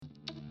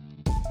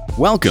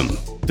Welcome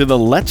to the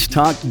Let's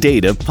Talk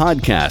Data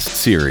podcast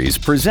series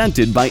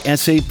presented by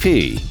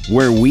SAP,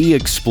 where we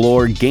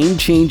explore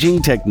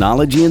game-changing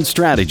technology and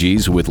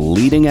strategies with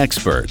leading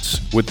experts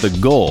with the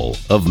goal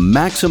of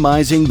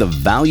maximizing the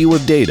value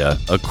of data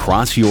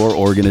across your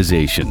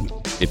organization.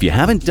 If you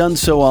haven't done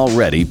so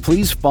already,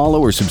 please follow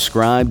or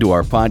subscribe to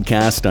our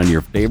podcast on your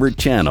favorite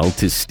channel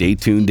to stay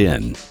tuned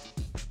in.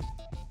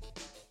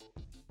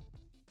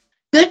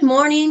 Good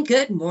morning.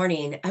 Good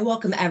morning. I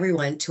welcome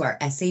everyone to our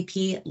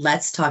SAP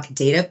Let's Talk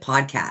Data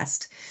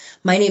podcast.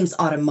 My name is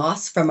Autumn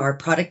Moss from our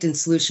product and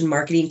solution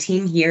marketing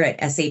team here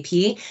at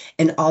SAP,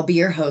 and I'll be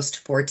your host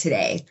for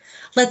today.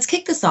 Let's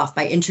kick this off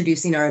by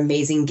introducing our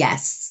amazing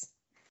guests.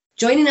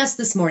 Joining us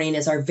this morning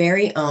is our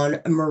very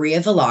own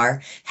Maria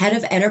Villar, Head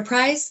of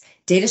Enterprise,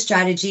 Data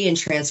Strategy and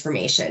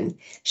Transformation.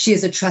 She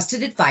is a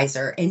trusted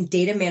advisor and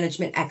data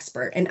management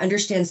expert and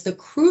understands the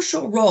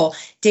crucial role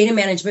data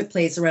management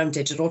plays around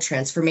digital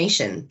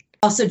transformation.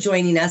 Also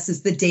joining us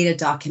is the data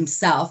doc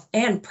himself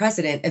and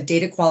president of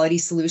Data Quality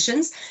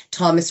Solutions,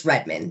 Thomas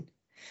Redman.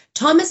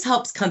 Thomas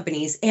helps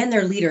companies and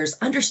their leaders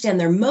understand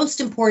their most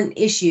important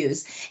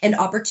issues and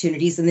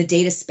opportunities in the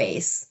data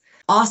space.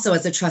 Also,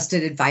 as a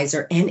trusted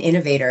advisor and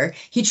innovator,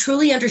 he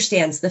truly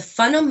understands the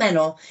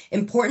fundamental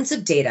importance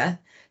of data,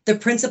 the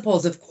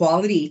principles of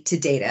quality to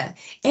data,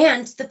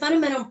 and the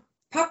fundamental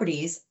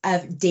properties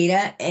of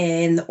data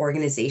in the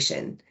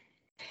organization.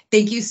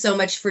 Thank you so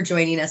much for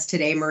joining us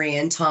today,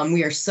 Maria and Tom.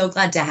 We are so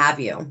glad to have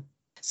you.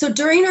 So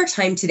during our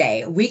time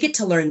today, we get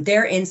to learn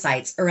their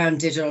insights around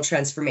digital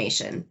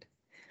transformation.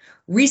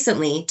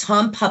 Recently,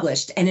 Tom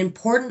published an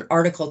important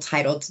article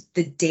titled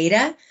 "The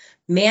Data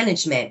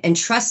Management and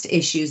Trust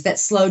Issues That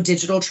Slow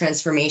Digital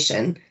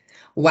Transformation."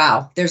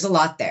 Wow, there's a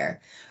lot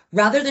there.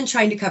 Rather than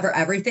trying to cover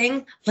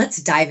everything,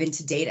 let's dive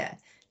into data.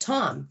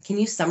 Tom, can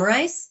you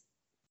summarize?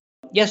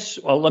 Yes,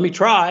 well, let me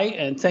try.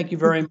 And thank you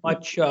very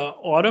much,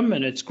 Autumn.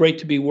 And it's great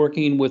to be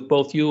working with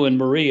both you and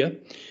Maria.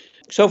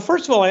 So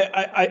first of all,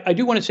 I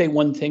do want to say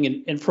one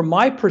thing. And from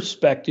my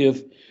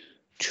perspective,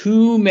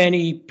 too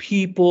many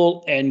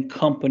people and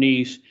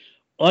companies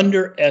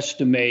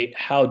underestimate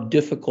how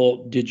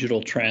difficult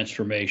digital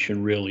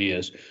transformation really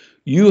is.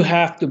 You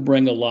have to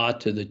bring a lot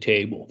to the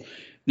table.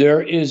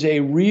 There is a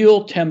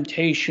real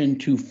temptation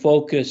to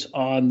focus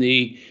on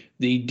the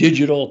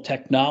digital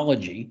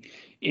technology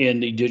in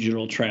the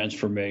digital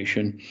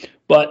transformation.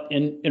 But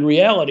in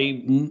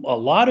reality, a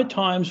lot of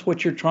times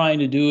what you're trying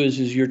to do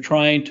is you're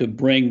trying to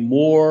bring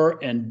more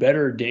and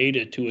better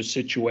data to a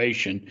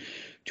situation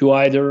to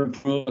either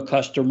improve a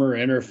customer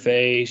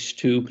interface,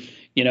 to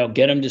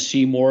get them to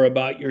see more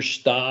about your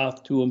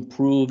stuff, to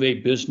improve a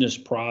business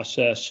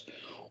process,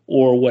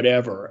 or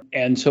whatever.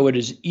 And so it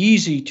is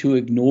easy to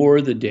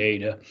ignore the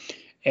data,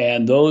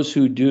 and those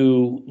who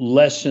do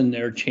lessen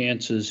their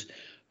chances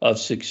of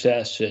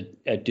success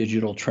at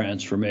digital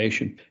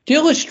transformation. To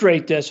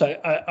illustrate this,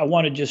 I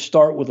want to just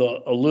start with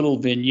a little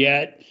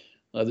vignette.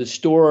 The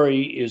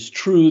story is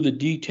true. The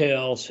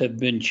details have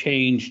been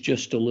changed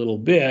just a little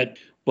bit,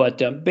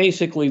 but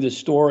basically the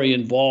story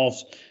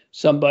involves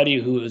somebody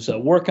who is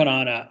working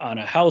on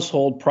a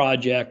household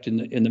project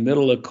in the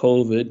middle of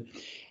COVID,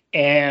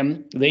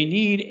 and they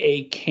need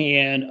a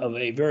can of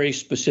a very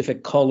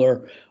specific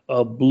color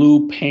of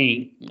blue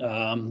paint,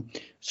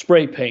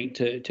 spray paint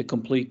to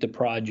complete the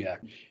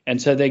project.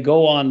 And so they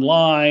go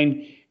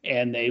online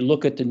and they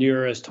look at the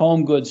nearest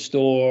home goods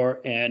store,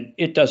 and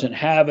it doesn't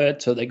have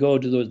it. So they go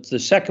to the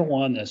second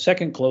one, the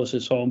second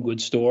closest home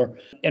goods store.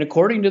 And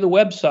according to the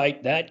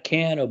website, that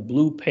can of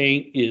blue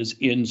paint is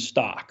in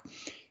stock.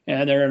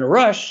 And they're in a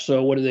rush.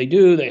 So what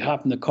do? They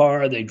hop in the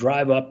car, they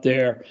drive up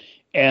there,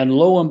 and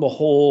lo and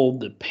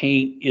behold, the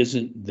paint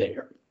isn't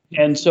there.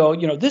 And so,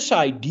 this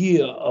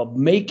idea of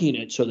making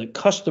it so that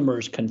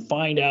customers can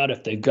find out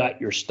if they've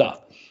got your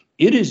stuff,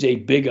 it is a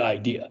big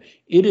idea.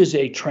 It is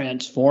a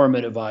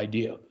transformative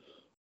idea.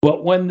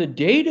 But when the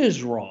data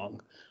is wrong,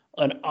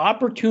 an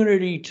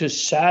opportunity to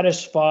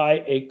satisfy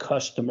a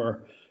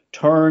customer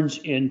turns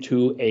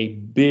into a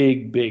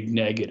big, big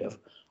negative.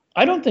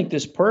 I don't think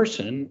this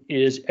person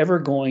is ever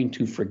going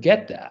to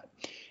forget that.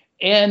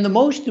 And the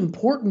most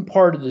important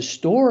part of the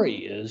story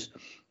is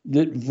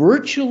that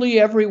virtually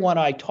everyone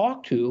I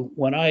talk to,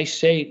 when I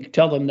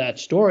tell them that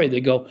story,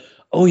 they go,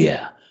 "Oh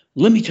yeah,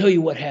 let me tell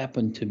you what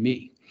happened to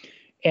me."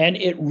 And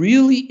it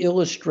really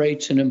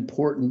illustrates an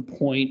important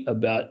point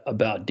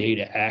about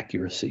data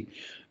accuracy.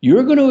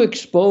 You're going to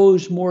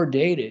expose more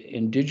data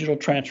in digital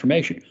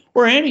transformation,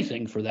 or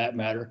anything for that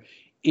matter.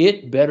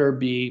 It better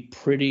be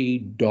pretty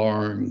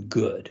darn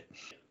good.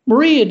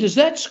 Maria, does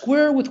that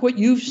square with what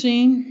you've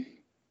seen?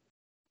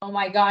 Oh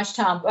my gosh,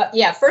 Tom.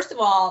 Yeah, first of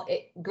all,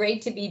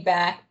 great to be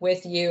back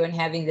with you and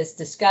having this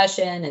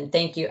discussion. And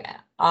thank you,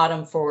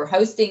 Autumn, for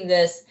hosting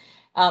this.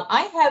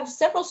 I have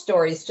several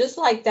stories just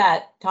like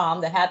that,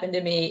 Tom, that happened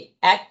to me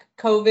at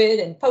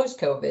COVID and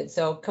post-COVID.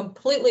 So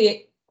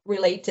completely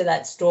relate to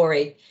that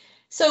story.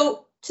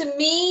 So to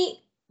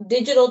me,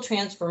 digital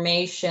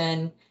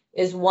transformation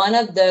is one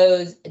of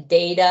those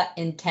data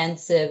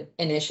intensive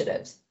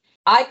initiatives.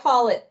 I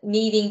call it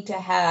needing to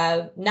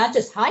have not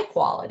just high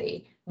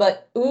quality,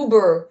 but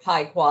uber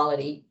high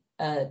quality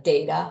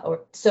data,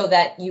 or so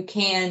that you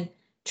can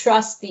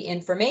trust the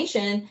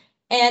information.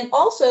 And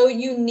also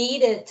you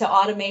need it to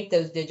automate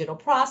those digital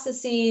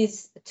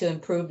processes, to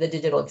improve the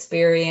digital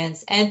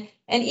experience, and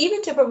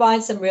even to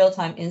provide some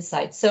real-time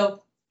insights.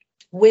 So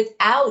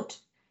without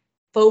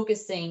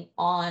focusing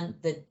on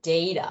the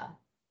data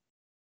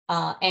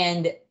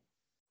and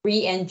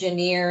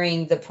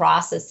re-engineering the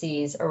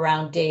processes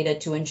around data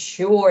to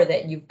ensure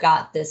that you've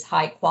got this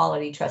high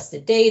quality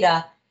trusted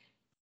data,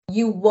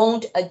 you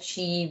won't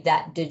achieve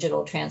that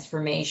digital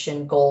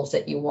transformation goals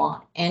that you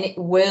want. And it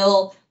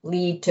will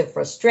lead to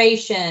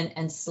frustration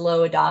and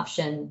slow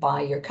adoption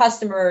by your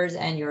customers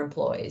and your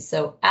employees.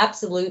 So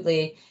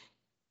absolutely,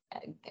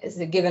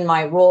 given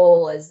my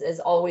role as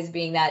always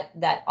being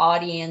that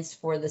audience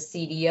for the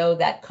CDO,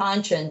 that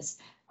conscience,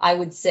 I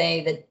would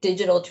say that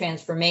digital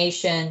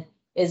transformation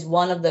is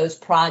one of those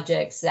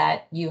projects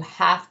that you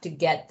have to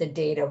get the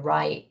data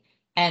right.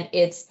 And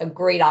it's a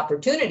great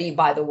opportunity,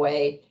 by the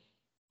way,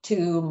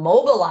 to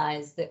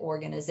mobilize the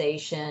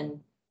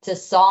organization to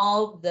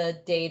solve the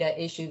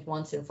data issues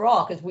once and for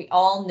all, because we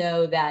all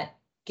know that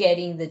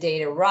getting the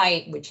data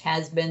right, which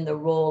has been the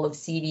role of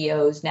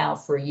CDOs now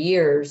for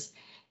years,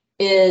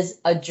 is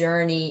a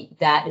journey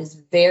that is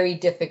very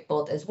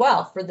difficult as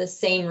well, for the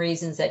same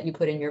reasons that you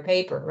put in your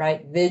paper,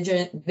 right?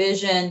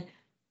 Vision,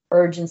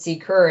 urgency,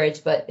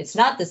 courage. But it's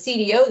not the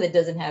CDO that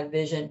doesn't have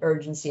vision,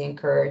 urgency, and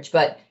courage,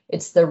 but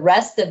it's the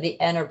rest of the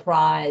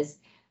enterprise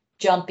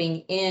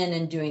jumping in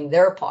and doing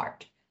their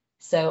part.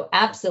 So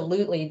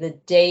absolutely, the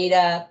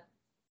data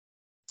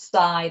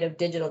side of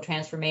digital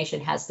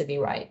transformation has to be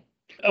right.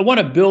 I want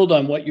to build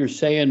on what you're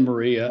saying,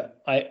 Maria.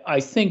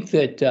 I think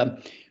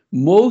that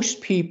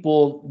most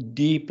people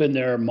deep in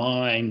their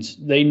minds,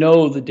 they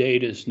know the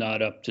data is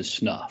not up to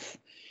snuff.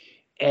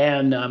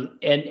 And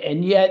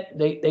yet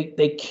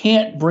they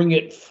can't bring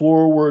it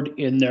forward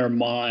in their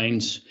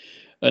minds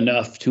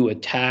enough to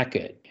attack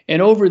it.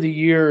 And over the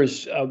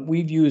years,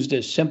 we've used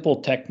a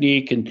simple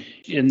technique, and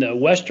in the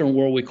Western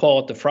world, we call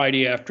it the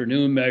Friday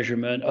afternoon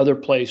measurement. Other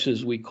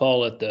places, we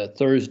call it the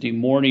Thursday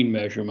morning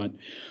measurement.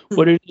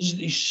 But it is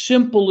the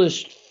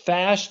simplest,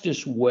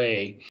 fastest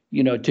way,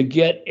 to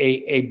get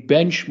a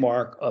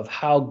benchmark of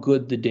how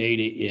good the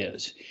data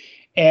is.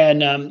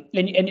 And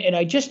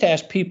I just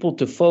ask people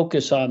to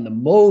focus on the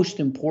most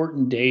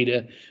important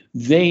data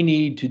they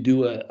need to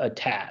do a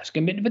task.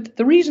 But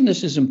the reason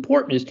this is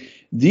important is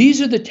these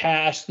are the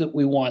tasks that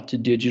we want to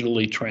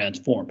digitally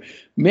transform.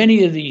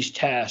 Many of these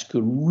tasks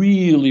could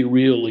really,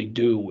 really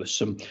do with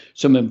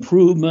some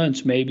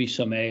improvements, maybe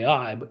some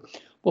AI.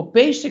 But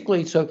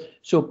basically, so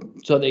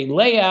they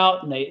lay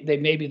out, and they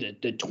maybe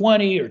the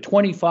 20 or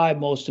 25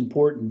 most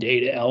important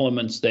data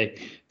elements they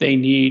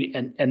need,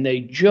 and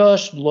they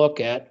just look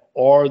at,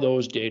 are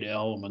those data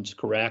elements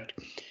correct?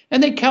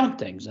 And they count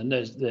things, and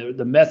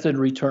the method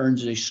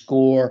returns a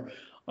score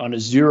on a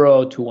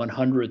 0 to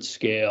 100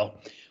 scale.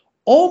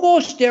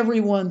 Almost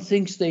everyone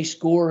thinks they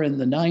score in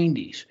the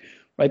 90s,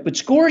 right? But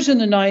scores in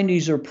the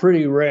 90s are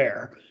pretty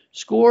rare.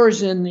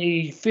 Scores in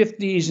the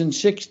 50s and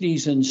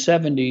 60s and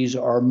 70s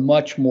are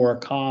much more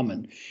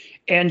common.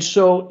 And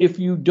so if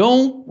you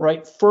don't,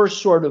 right,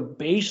 first sort of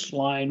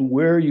baseline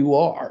where you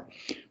are,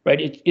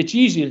 right, it's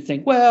easy to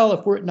think, well,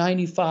 if we're at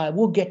 95,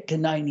 we'll get to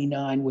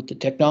 99 with the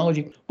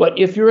technology. But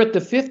if you're at the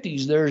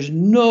 50s, there's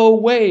no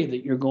way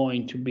that you're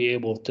going to be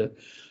able to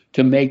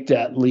make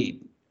that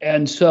leap.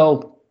 And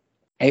so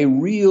a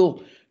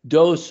real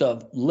dose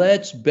of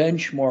let's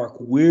benchmark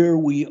where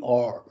we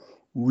are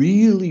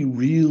really,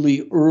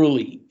 really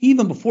early,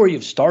 even before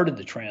you've started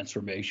the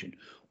transformation,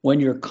 when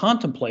you're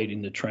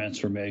contemplating the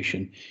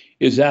transformation,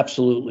 is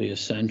absolutely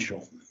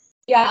essential.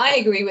 Yeah, I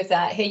agree with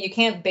that. Hey, you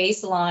can't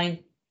baseline.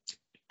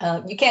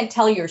 You can't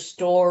tell your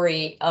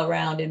story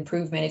around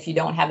improvement if you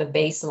don't have a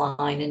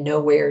baseline and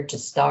know where to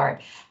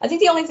start. I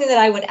think the only thing that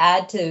I would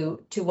add to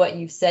what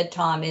you've said,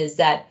 Tom, is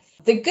that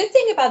the good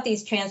thing about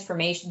these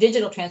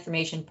digital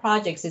transformation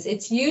projects is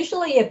it's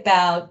usually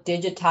about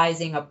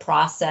digitizing a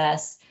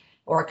process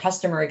or a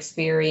customer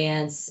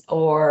experience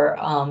or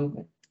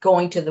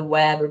going to the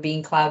web or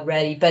being cloud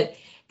ready, but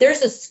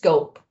there's a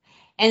scope.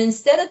 And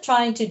instead of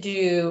trying to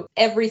do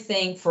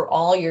everything for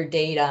all your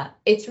data,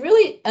 it's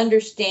really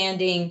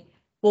understanding,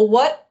 well,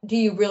 what do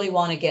you really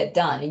want to get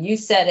done? And you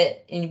said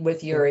it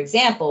with your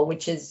example,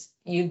 which is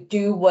you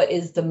do what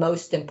is the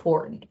most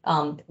important.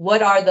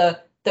 What are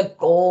the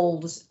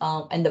goals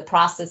and the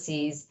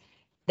processes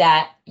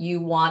that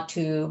you want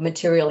to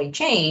materially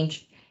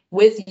change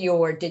with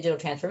your digital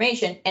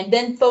transformation, and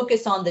then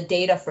focus on the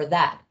data for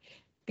that.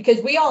 Because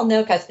we all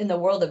know, because in the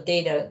world of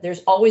data,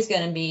 there's always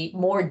going to be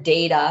more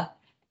data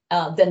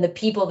than the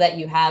people that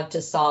you have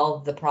to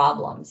solve the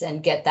problems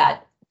and get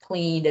that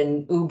clean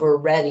and Uber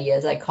ready,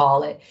 as I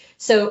call it.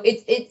 So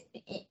it's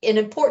an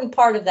important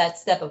part of that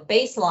step of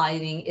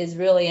baselining is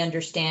really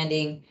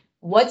understanding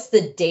what's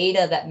the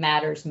data that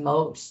matters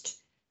most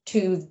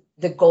to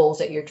the goals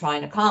that you're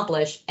trying to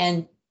accomplish,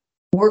 and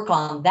work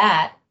on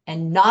that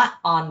and not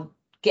on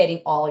getting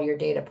all your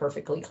data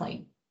perfectly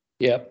clean.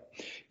 Yeah.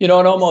 You know,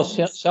 it almost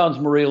sounds,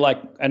 Maria,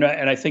 like, and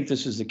I think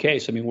this is the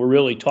case. I mean, we're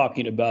really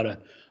talking about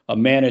a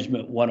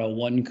management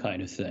 101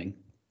 kind of thing.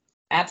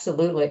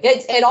 Absolutely.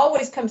 It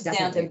always comes down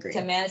Definitely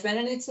to management,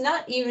 and it's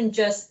not even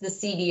just the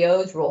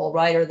CDO's role,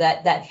 right, or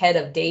that head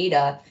of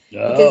data,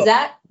 No. because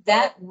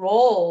that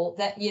role,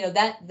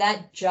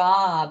 that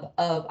job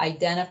of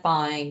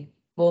identifying,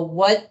 well,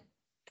 what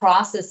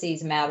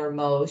processes matter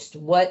most,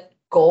 what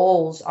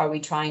goals are we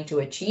trying to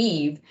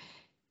achieve,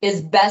 is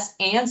best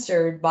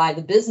answered by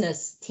the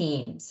business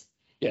teams.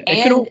 Yeah,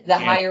 and the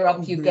higher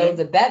up you go,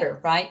 the better,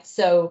 right?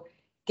 So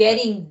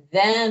getting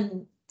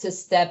them to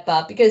step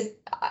up, because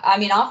I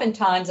mean,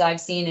 oftentimes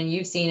I've seen, and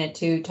you've seen it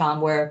too,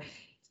 Tom, where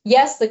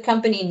yes, the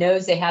company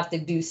knows they have to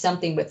do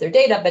something with their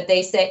data, but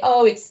they say,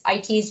 oh, it's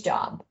IT's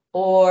job,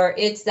 or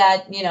it's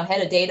that,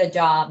 head of data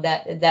job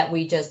that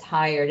we just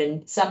hired,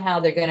 and somehow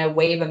they're going to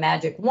wave a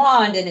magic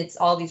wand and it's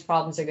all these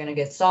problems are going to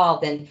get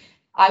solved, and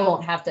I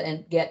won't have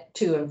to get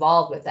too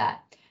involved with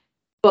that.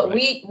 But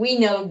right. we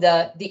know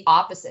the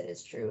opposite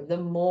is true. The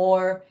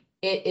more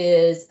it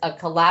is a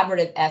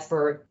collaborative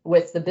effort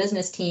with the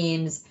business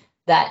teams,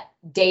 that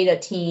data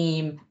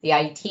team, the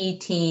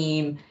IT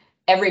team,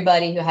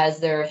 everybody who has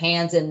their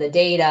hands in the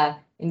data,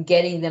 and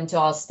getting them to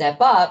all step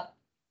up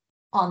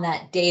on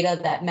that data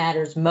that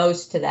matters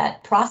most to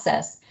that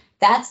process.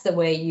 That's the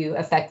way you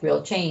affect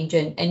real change.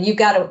 And you've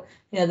got to,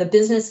 the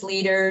business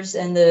leaders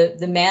and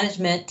the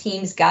management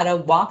teams got to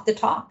walk the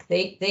talk.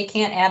 They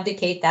can't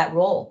abdicate that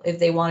role if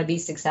they want to be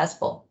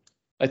successful.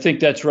 I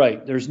think that's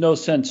right. There's no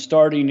sense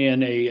starting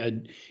in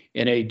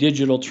a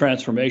digital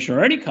transformation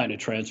or any kind of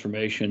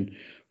transformation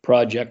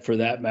project for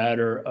that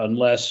matter,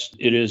 unless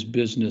it is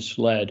business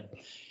led.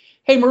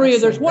 Hey, Maria,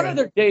 there's one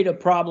other data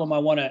problem I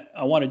want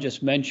to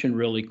just mention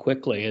really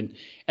quickly, and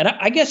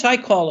I guess I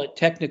call it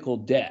technical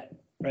debt,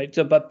 right?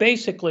 So, but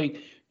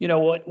basically,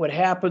 what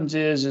happens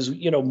is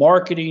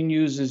marketing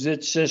uses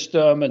its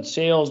system, and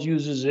sales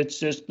uses its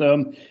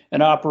system,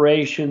 and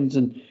operations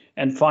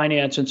and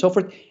finance and so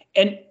forth,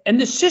 and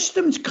the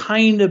systems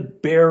kind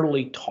of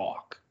barely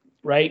talk,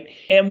 right?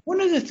 And one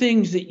of the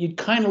things that you'd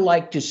kind of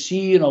like to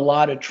see in a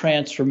lot of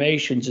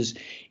transformations is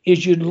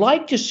you'd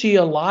like to see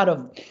a lot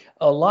of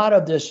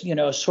this,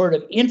 sort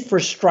of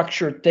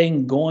infrastructure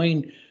thing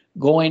going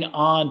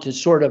on to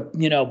sort of,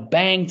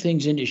 bang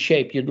things into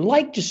shape. You'd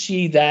like to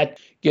see that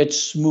get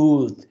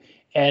smoothed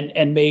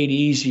and made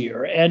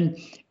easier.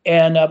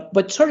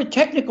 But sort of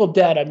technical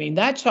debt, I mean,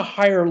 that's a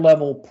higher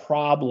level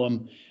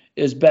problem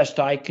as best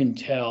I can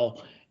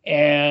tell.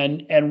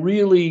 And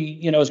really,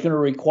 is going to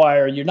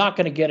require, you're not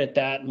going to get at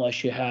that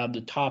unless you have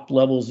the top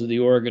levels of the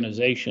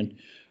organization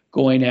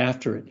going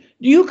after it. Do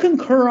you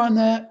concur on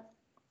that?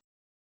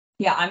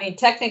 Yeah, I mean,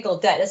 technical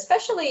debt,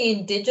 especially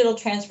in digital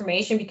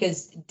transformation,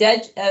 because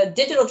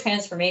digital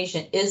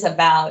transformation is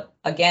about,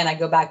 again, I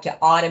go back to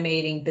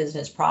automating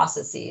business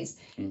processes.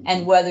 Mm-hmm.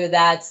 And whether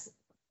that's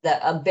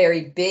a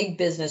very big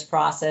business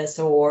process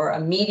or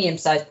a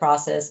medium-sized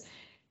process,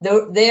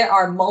 there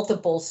are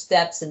multiple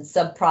steps and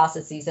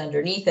sub-processes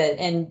underneath it.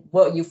 And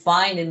what you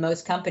find in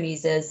most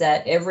companies is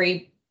that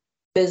every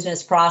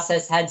business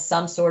process had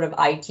some sort of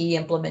IT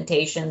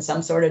implementation,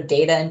 some sort of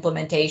data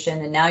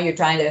implementation, and now you're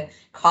trying to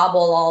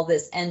cobble all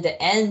this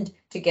end-to-end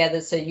together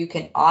so you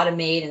can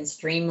automate and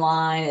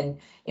streamline and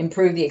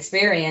improve the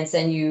experience,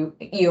 and you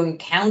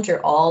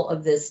encounter all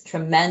of this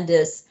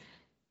tremendous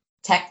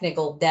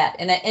technical debt.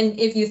 And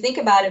if you think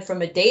about it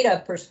from a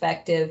data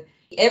perspective,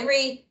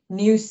 every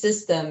new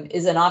system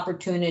is an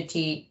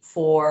opportunity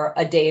for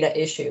a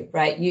data issue,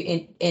 right?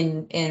 You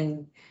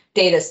in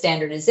data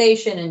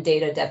standardization and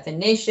data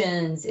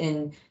definitions,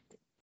 in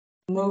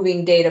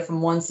moving data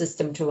from one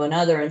system to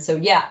another. And so,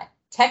 yeah,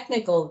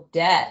 technical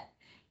debt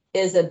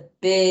is a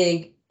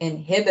big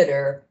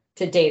inhibitor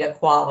to data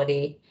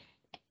quality.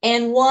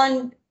 And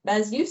one,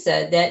 as you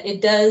said, that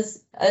it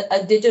does,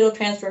 a digital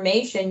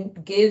transformation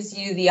gives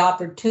you the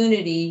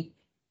opportunity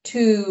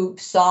to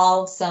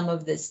solve some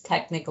of this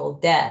technical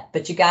debt.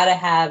 But you got to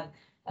have,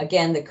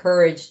 again, the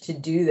courage to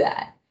do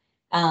that.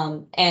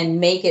 And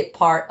make it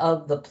part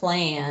of the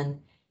plan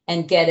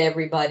and get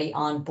everybody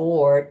on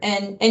board.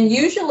 And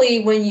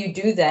usually when you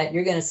do that,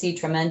 you're going to see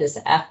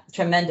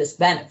tremendous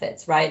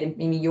benefits, right? I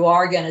mean, you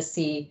are going to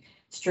see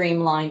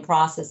streamlined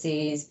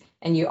processes,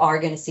 and you are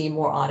going to see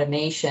more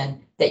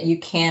automation that you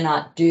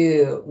cannot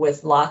do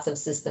with lots of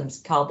systems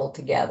cobbled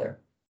together.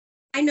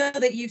 I know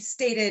that you've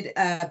stated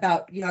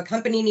about, a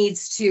company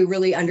needs to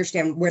really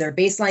understand where their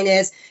baseline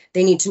is.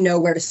 They need to know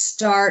where to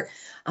start.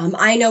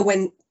 I know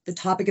when the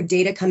topic of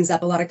data comes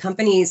up, a lot of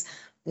companies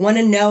want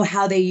to know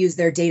how they use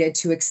their data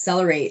to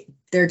accelerate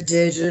their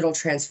digital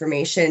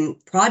transformation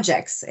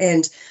projects.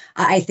 And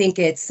I think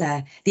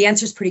the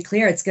answer is pretty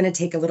clear. It's going to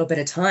take a little bit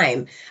of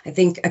time. I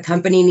think a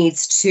company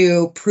needs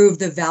to prove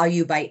the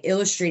value by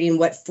illustrating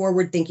what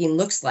forward thinking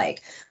looks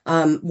like,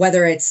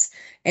 whether it's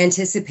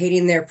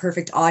anticipating their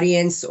perfect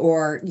audience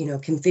or,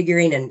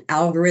 configuring an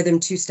algorithm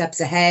 2 steps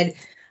ahead.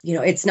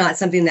 It's not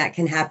something that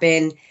can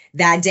happen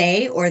that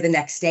day or the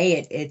next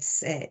day.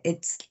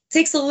 It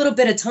takes a little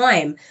bit of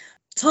time.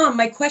 Tom,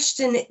 my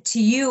question to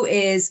you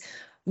is,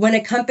 when a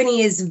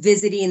company is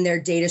visiting their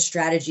data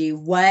strategy,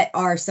 what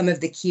are some of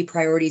the key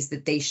priorities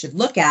that they should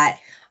look at?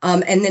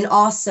 And then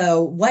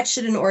also, what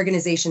should an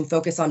organization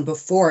focus on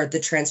before the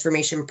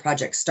transformation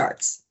project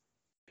starts?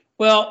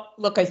 Well,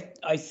 look,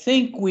 I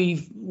think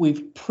we've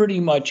pretty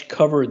much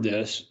covered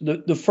this.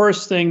 The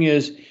first thing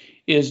is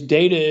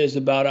data is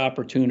about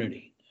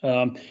opportunity.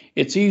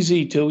 It's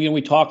easy to,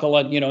 we talk a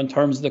lot, in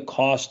terms of the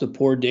cost of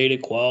poor data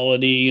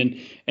quality,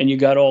 and you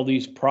got all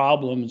these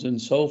problems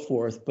and so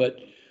forth.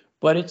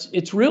 But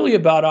it's really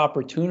about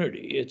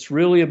opportunity. It's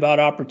really about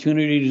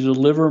opportunity to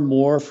deliver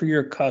more for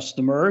your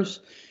customers.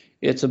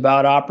 It's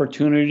about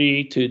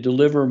opportunity to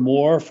deliver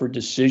more for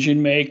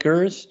decision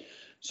makers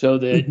so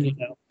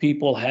that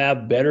people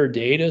have better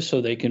data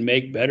so they can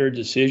make better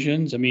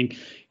decisions. I mean,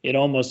 it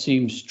almost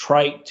seems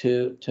trite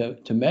to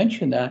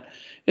mention that.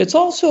 It's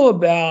also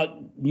about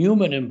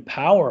human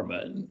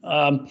empowerment.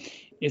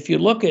 If you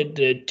look at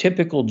the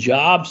typical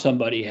job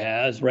somebody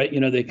has, right?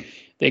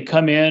 They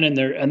come in and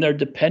they're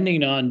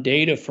depending on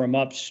data from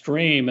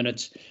upstream, and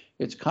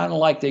it's kind of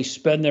like they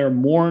spend their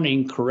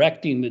morning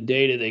correcting the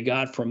data they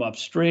got from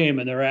upstream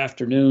and their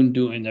afternoon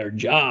doing their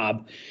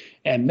job.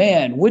 And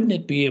man, wouldn't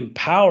it be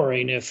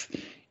empowering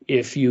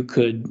if you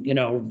could,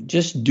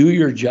 just do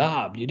your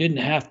job? You didn't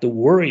have to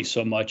worry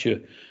so much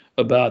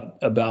about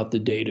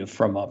the data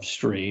from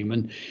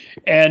upstream.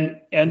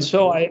 And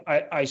so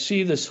I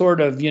see the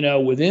sort of,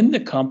 within the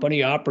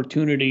company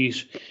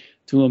opportunities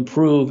to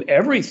improve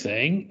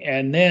everything.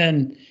 And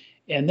then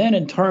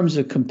in terms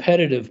of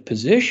competitive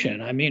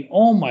position, I mean,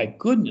 oh my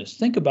goodness,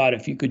 think about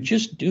if you could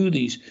just do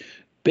these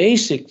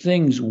basic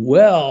things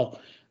well,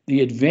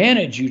 the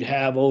advantage you'd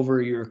have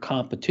over your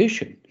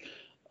competition.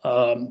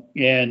 And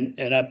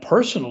I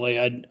personally,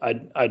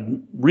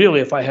 I'd really,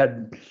 if I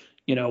had,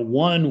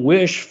 one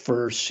wish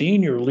for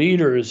senior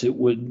leaders, it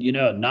would,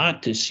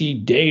 not to see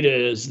data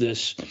as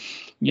this,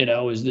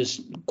 as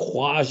this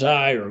quasi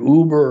or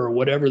Uber or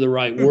whatever the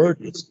right word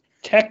is,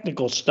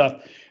 technical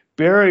stuff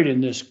buried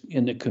in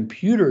the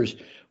computers,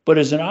 but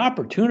as an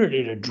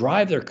opportunity to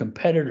drive their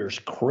competitors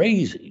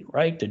crazy,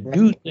 right? To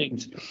do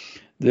things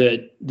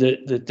that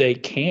they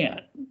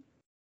can't.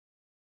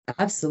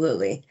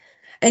 Absolutely.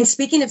 And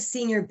speaking of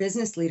senior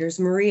business leaders,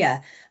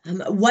 Maria,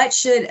 what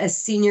should a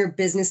senior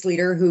business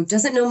leader who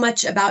doesn't know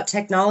much about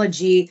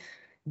technology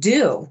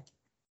do?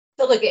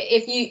 So look,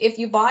 if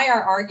you buy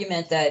our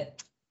argument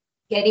that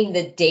getting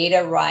the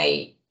data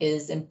right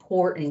is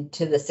important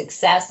to the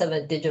success of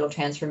a digital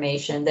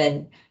transformation,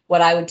 then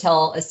what I would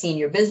tell a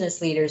senior business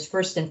leader is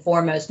first and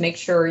foremost, make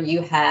sure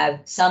you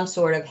have some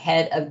sort of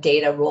head of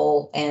data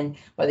role, and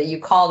whether you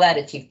call that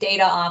a chief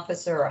data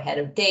officer or head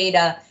of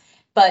data,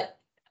 but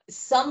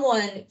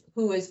someone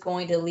who is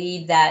going to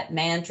lead that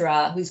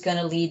mantra, who's going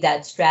to lead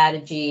that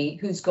strategy,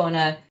 who's going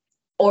to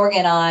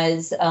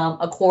organize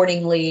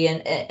accordingly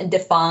and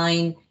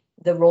define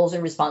the roles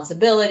and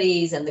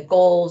responsibilities and the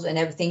goals and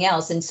everything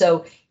else. And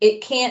so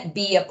it can't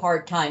be a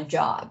part-time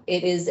job.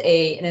 It is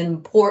an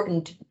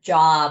important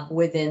job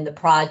within the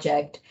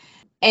project.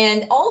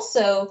 And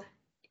also,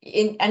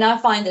 and I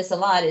find this a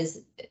lot,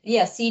 is,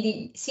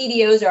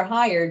 CDOs are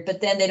hired,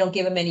 but then they don't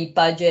give them any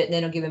budget and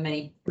they don't give them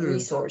any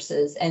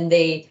resources. And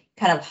they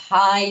kind of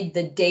hide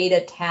the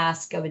data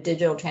task of a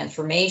digital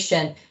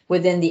transformation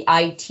within the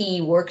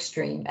IT work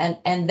stream.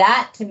 And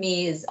that to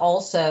me is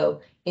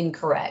also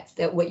incorrect.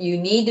 That what you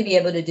need to be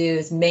able to do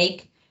is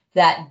make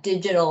that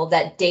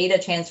data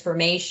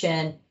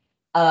transformation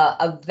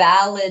a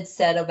valid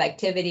set of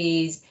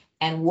activities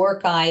and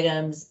work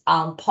items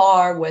on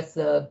par with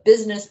the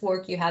business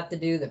work you have to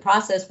do, the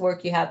process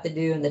work you have to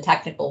do, and the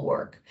technical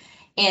work.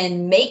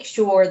 And make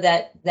sure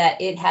that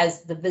it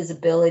has the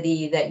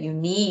visibility that you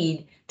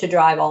need to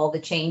drive all the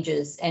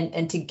changes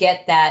and to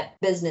get that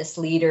business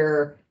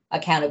leader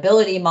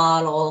accountability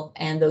model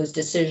and those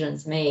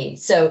decisions made.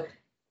 So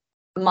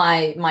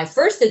my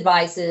first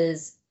advice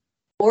is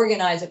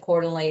organize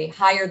accordingly,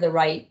 hire the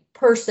right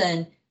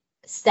person,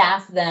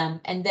 staff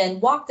them, and then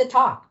walk the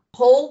talk.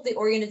 Hold the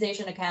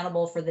organization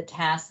accountable for the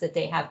tasks that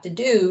they have to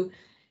do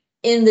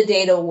in the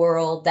data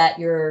world that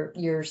your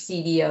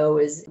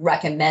CDO is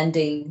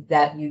recommending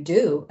that you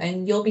do,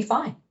 and you'll be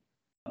fine.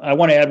 I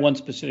want to add one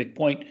specific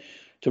point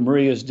to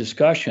Maria's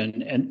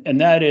discussion, and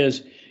that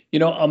is,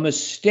 a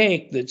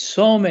mistake that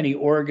so many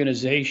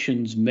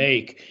organizations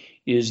make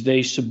is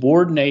they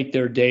subordinate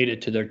their data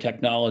to their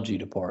technology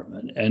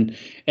department, and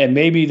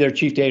maybe their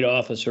chief data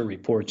officer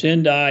reports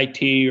into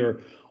IT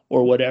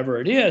or whatever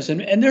it is,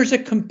 and there's a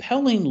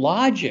compelling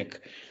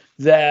logic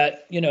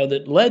that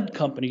that led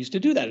companies to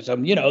do that. So,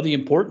 the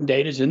important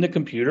data is in the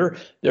computer,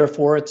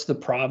 therefore it's the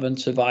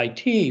province of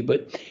IT.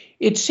 But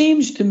it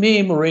seems to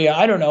me, Maria,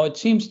 I don't know, it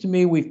seems to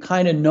me we've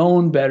kind of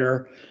known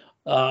better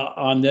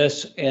on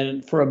this,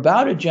 and for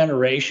about a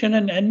generation,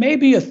 and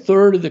maybe a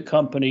third of the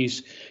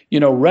companies,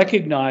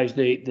 recognize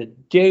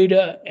that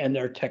data and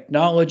their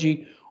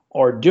technology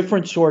are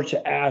different sorts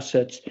of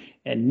assets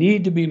and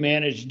need to be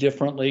managed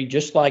differently,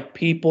 just like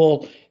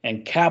people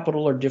and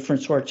capital are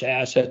different sorts of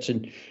assets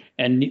and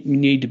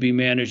need to be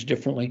managed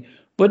differently,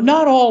 but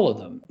not all of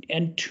them.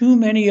 And too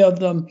many of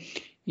them,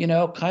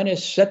 kind of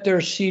set their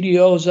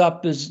CDOs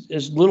up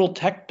as little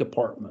tech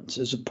departments,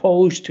 as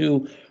opposed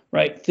to,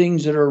 right,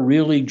 things that are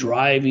really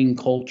driving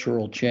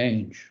cultural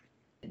change.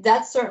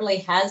 That certainly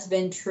has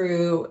been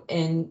true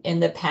in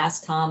the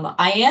past, Tom.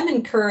 I am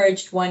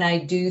encouraged when I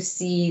do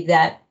see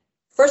that,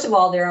 first of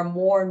all, there are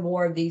more and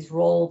more of these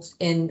roles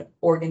in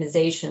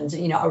organizations,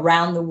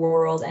 around the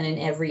world and in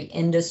every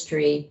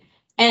industry.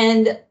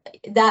 And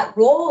that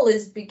role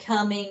is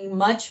becoming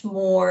much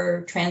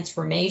more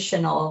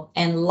transformational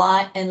and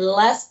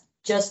less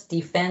just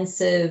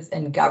defensive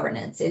and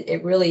governance.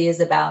 It really is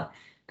about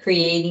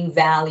creating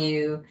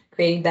value,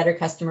 creating better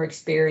customer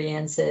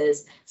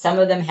experiences. Some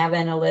of them have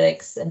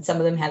analytics and some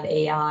of them have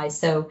AI.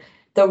 So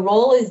the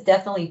role is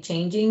definitely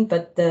changing,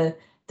 but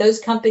those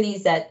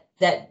companies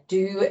that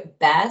do it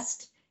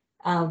best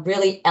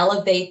really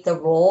elevate the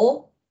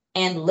role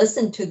and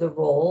listen to the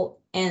role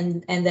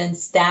and then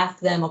staff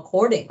them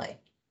accordingly.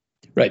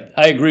 Right.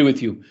 I agree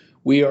with you.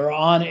 We are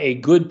on a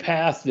good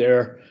path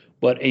there,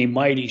 but a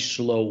mighty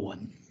slow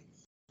one.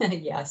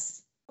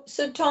 Yes.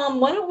 So, Tom,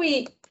 why don't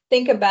we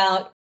think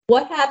about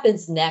what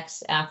happens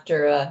next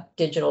after a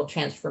digital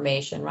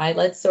transformation, right?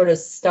 Let's sort of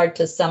start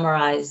to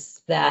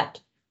summarize that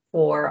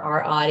for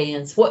our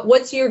audience.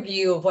 What's your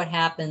view of what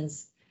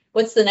happens?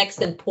 What's the next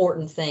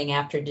important thing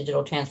after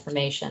digital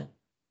transformation?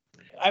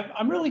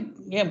 I'm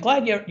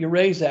glad you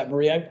raised that,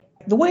 Maria.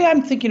 The way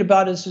I'm thinking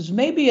about this is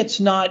maybe it's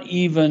not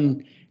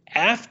even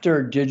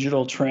after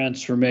digital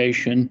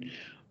transformation,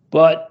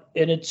 but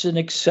it's an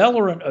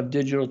accelerant of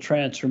digital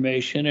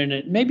transformation,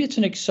 and maybe it's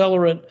an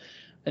accelerant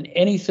in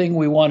anything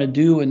we want to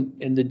do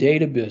in the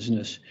data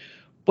business.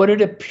 But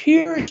it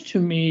appears to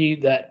me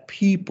that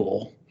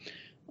people,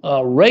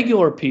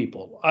 regular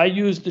people, I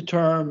use the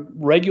term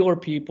regular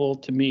people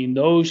to mean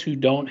those who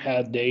don't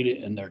have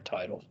data in their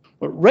titles,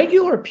 but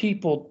regular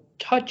people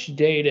touch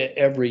data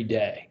every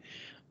day.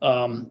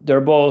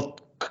 They're both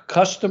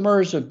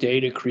customers of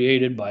data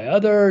created by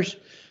others.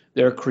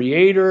 They're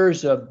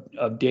creators of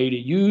data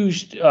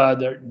used.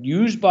 They're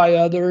used by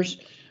others.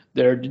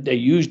 They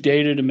use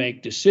data to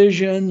make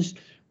decisions,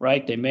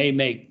 right? They may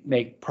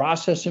make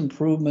process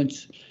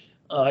improvements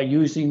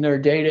using their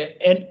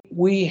data. And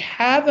we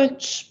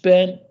haven't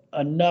spent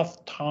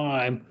enough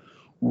time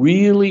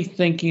really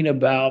thinking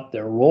about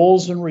their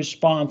roles and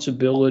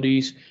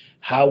responsibilities,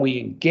 how we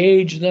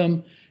engage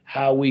them,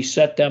 how we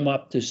set them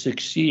up to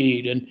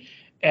succeed.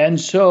 And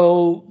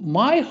so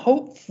my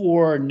hope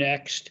for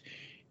next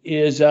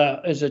is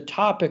a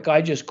topic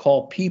I just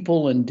call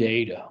people and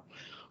data.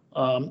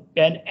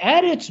 And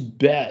at its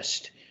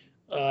best,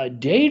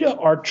 data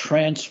are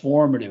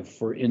transformative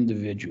for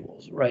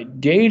individuals,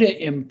 right?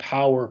 Data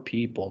empower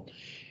people.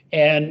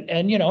 And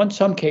in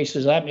some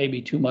cases, that may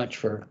be too much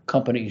for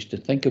companies to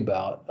think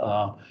about.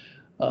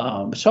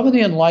 Some of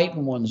the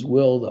enlightened ones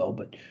will, though.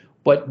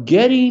 But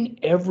getting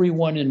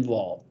everyone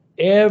involved,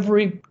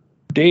 every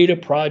data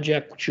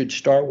project should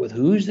start with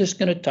who's this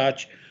going to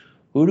touch,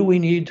 who do we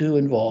need to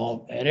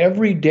involve, and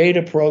every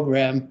data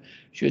program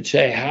should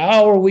say,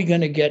 how are we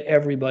going to get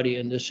everybody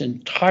in this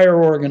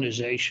entire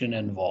organization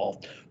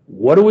involved?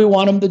 What do we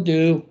want them to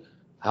do?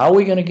 How are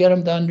we going to get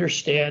them to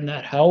understand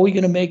that? How are we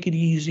going to make it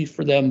easy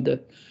for them to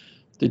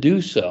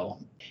do so?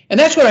 And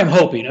that's what I'm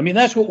hoping. I mean,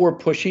 that's what we're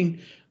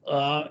pushing,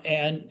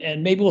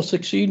 and maybe we'll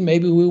succeed,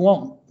 maybe we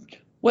won't.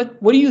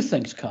 What do you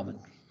think's coming?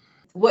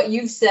 What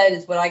you've said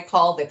is what I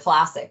call the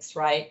classics,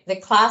 right? The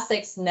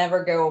classics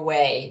never go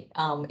away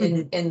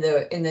in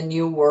the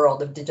new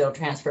world of digital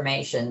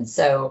transformation.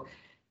 So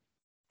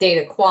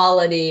data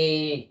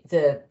quality,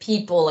 the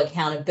people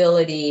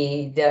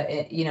accountability,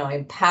 the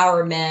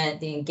empowerment,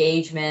 the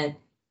engagement,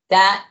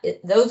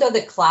 those are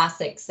the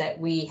classics that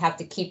we have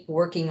to keep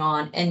working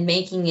on and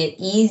making it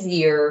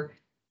easier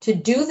to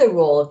do the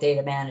role of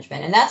data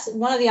management. And that's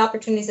one of the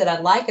opportunities that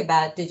I like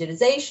about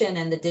digitization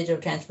and the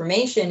digital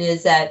transformation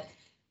is that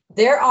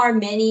there are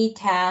many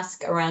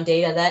tasks around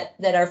data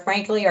that are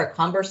frankly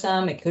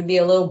cumbersome. It could be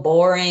a little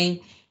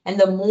boring. And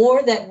the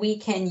more that we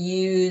can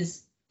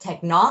use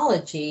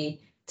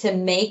technology to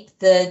make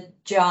the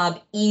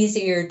job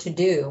easier to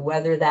do,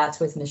 whether that's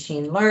with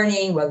machine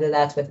learning, whether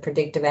that's with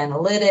predictive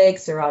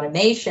analytics or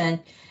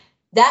automation,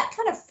 that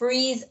kind of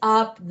frees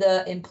up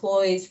the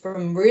employees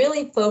from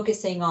really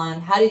focusing on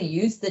how to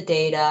use the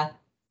data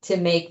to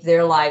make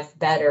their life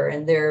better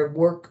and their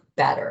work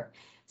better.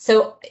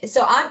 So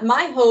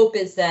my hope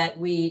is that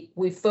we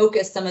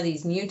focus some of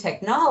these new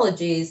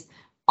technologies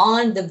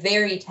on the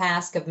very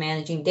task of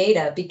managing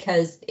data,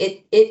 because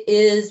it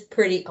is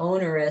pretty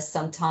onerous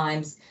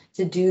sometimes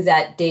to do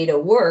that data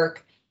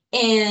work.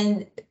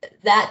 And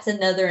that's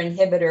another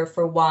inhibitor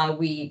for why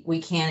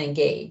we can't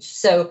engage.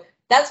 So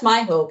that's my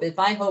hope.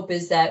 My hope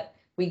is that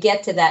we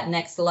get to that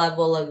next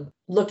level of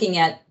looking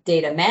at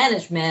data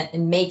management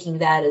and making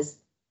that as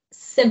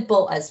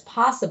simple as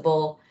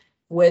possible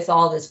with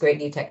all this great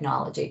new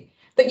technology.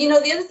 But the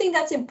other thing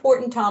that's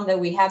important, Tom, that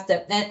we have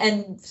to,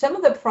 and some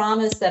of the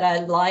promise that I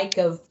like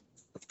of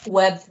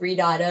Web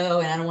 3.0,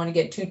 and I don't want to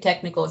get too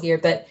technical here,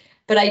 but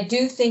I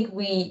do think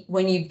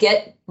when you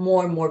get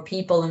more and more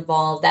people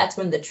involved, that's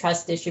when the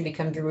trust issue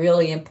becomes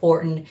really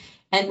important.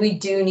 And we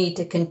do need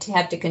to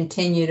have to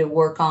continue to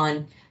work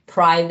on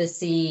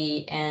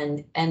privacy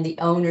and the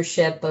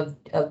ownership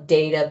of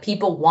data.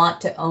 People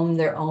want to own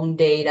their own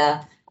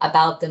data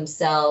about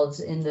themselves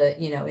in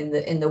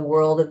the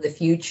world of the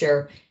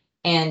future,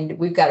 and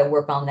we've got to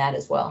work on that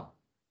as well.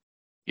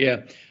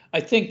 Yeah, I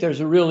think there's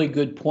a really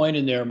good point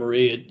in there,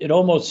 Marie. It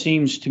almost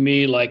seems to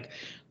me like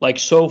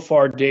so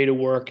far data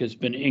work has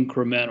been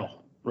incremental,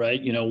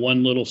 right?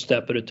 One little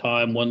step at a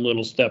time, one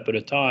little step at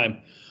a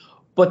time.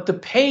 But the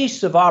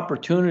pace of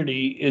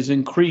opportunity is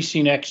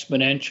increasing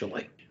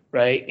exponentially,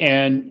 right?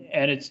 And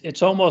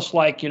it's almost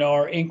like,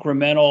 our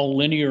incremental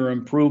linear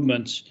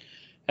improvements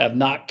have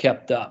not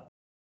kept up.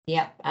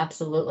 Yeah,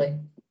 absolutely.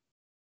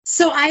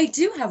 So I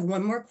do have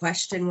one more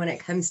question when it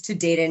comes to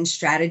data and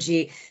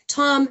strategy.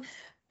 Tom,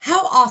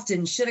 how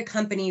often should a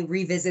company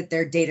revisit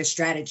their data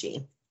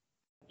strategy?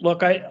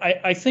 Look,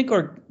 I think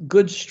our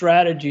good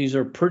strategies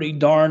are pretty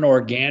darn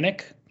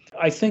organic.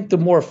 I think the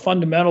more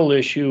fundamental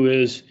issue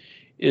is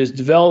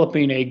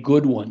developing a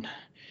good one.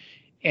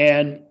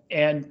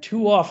 And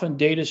too often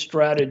data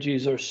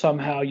strategies are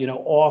somehow,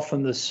 off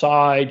on the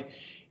side,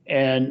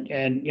 and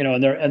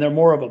they're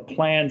more of a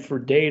plan for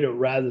data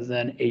rather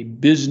than a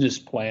business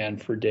plan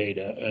for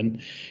data.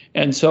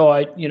 And so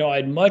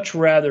I'd much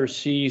rather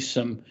see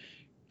some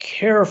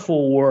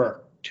careful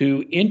work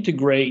to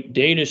integrate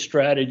data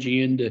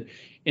strategy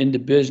into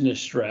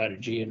business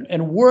strategy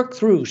and work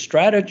through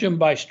stratagem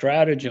by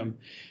stratagem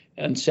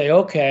and say,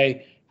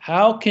 okay,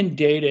 how can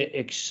data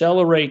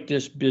accelerate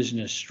this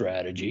business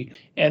strategy?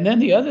 And then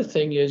the other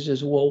thing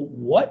is well,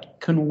 what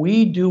can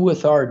we do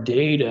with our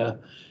data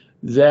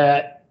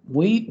that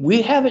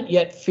we haven't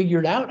yet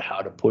figured out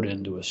how to put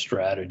into a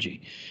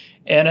strategy?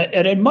 And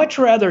I'd much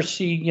rather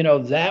see,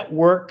 that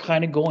work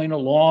kind of going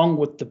along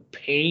with the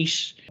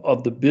pace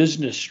of the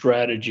business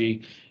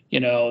strategy,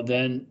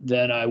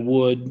 than I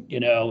would,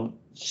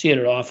 seeing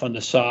it off on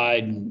the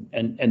side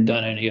and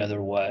done any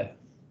other way.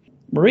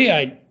 Maria,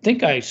 I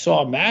think I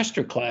saw a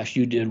masterclass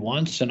you did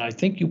once, and I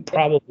think you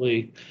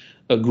probably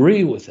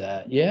agree with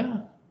that. Yeah?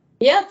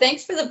 Yeah,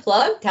 thanks for the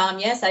plug, Tom.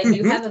 Yes, I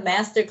do have a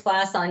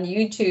masterclass on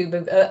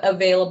YouTube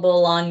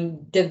available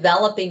on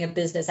developing a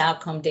business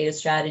outcome data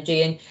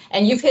strategy.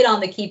 And you've hit on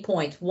the key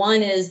points.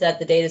 One is that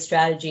the data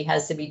strategy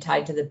has to be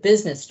tied to the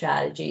business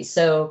strategy.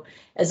 So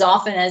as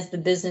often as the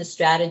business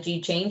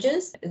strategy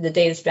changes, the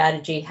data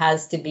strategy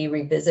has to be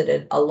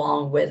revisited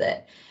along with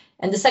it.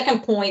 And the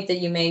second point that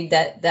you made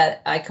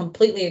that I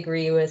completely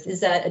agree with is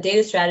that a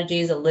data strategy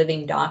is a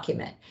living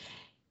document.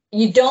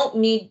 You don't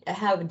need to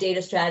have a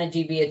data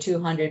strategy be a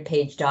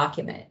 200-page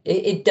document.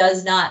 It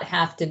does not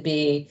have to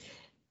be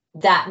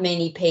that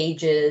many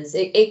pages.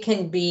 It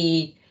can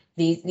be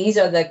these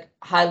are the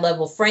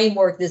high-level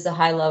framework. This is a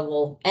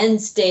high-level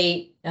end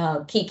state,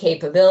 key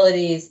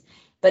capabilities,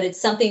 but it's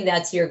something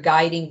that's your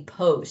guiding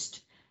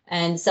post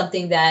and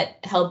something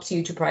that helps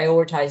you to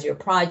prioritize your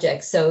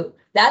project. So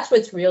that's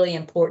what's really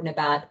important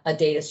about a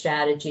data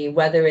strategy,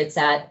 whether it's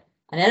at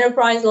an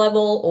enterprise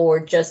level or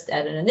just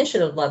at an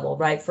initiative level,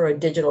 right? For a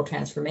digital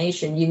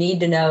transformation, you need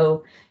to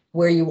know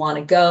where you want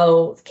to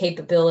go,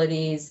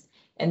 capabilities,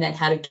 and then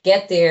how to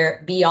get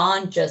there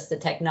beyond just the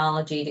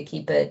technology to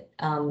keep it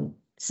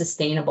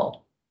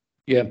sustainable.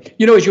 Yeah.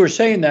 As you were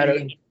saying that,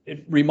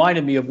 it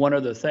reminded me of one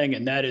other thing,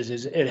 and that is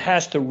it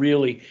has to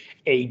really,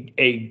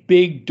 a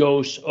big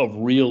dose of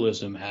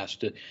realism has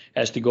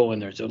to go in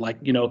there. So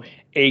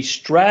a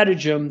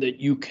stratagem that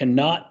you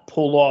cannot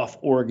pull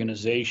off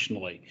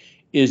organizationally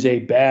is a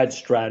bad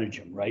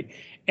stratagem, right?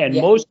 And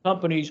most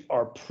companies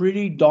are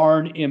pretty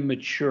darn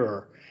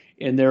immature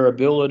in their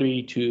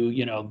ability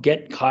to,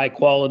 get high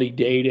quality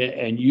data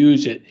and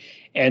use it.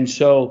 And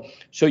so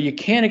you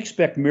can't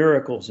expect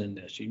miracles in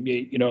this.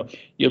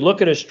 You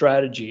look at a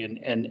strategy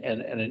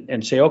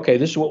and say, okay,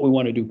 this is what we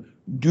want to do.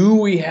 Do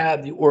we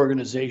have the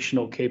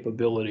organizational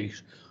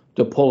capabilities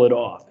to pull it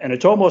off? And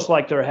it's almost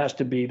like there has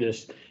to be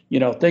this,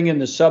 thing in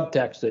the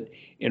subtext that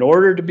in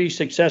order to be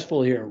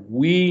successful here,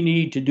 we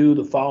need to do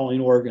the following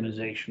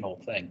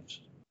organizational things.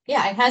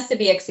 Yeah, it has to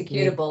be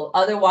executable.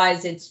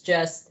 Otherwise, it's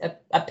just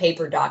a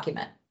paper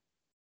document.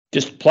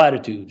 Just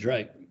platitudes,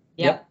 right?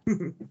 Yep.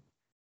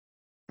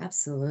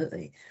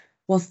 Absolutely.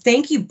 Well,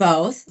 thank you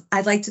both.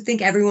 I'd like to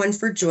thank everyone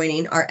for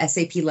joining our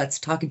SAP Let's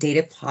Talk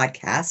Data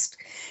podcast,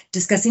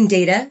 discussing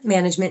data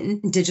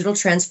management and digital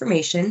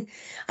transformation.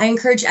 I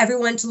encourage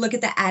everyone to look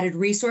at the added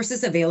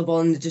resources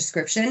available in the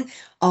description.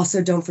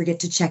 Also, don't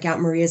forget to check out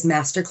Maria's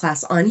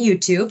masterclass on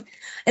YouTube.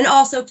 And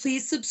also,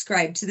 please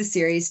subscribe to the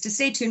series to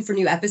stay tuned for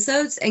new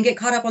episodes and get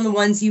caught up on the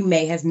ones you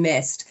may have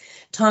missed.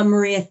 Tom,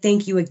 Maria,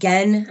 thank you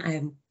again.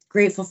 I'm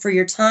grateful for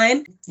your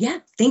time. Yeah,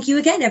 thank you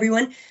again,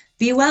 everyone.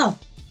 Be well.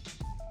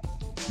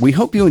 We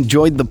hope you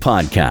enjoyed the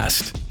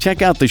podcast.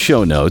 Check out the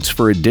show notes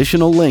for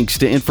additional links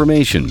to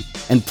information.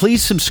 And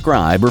please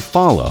subscribe or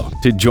follow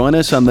to join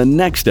us on the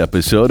next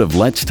episode of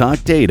Let's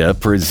Talk Data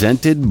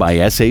presented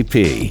by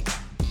SAP.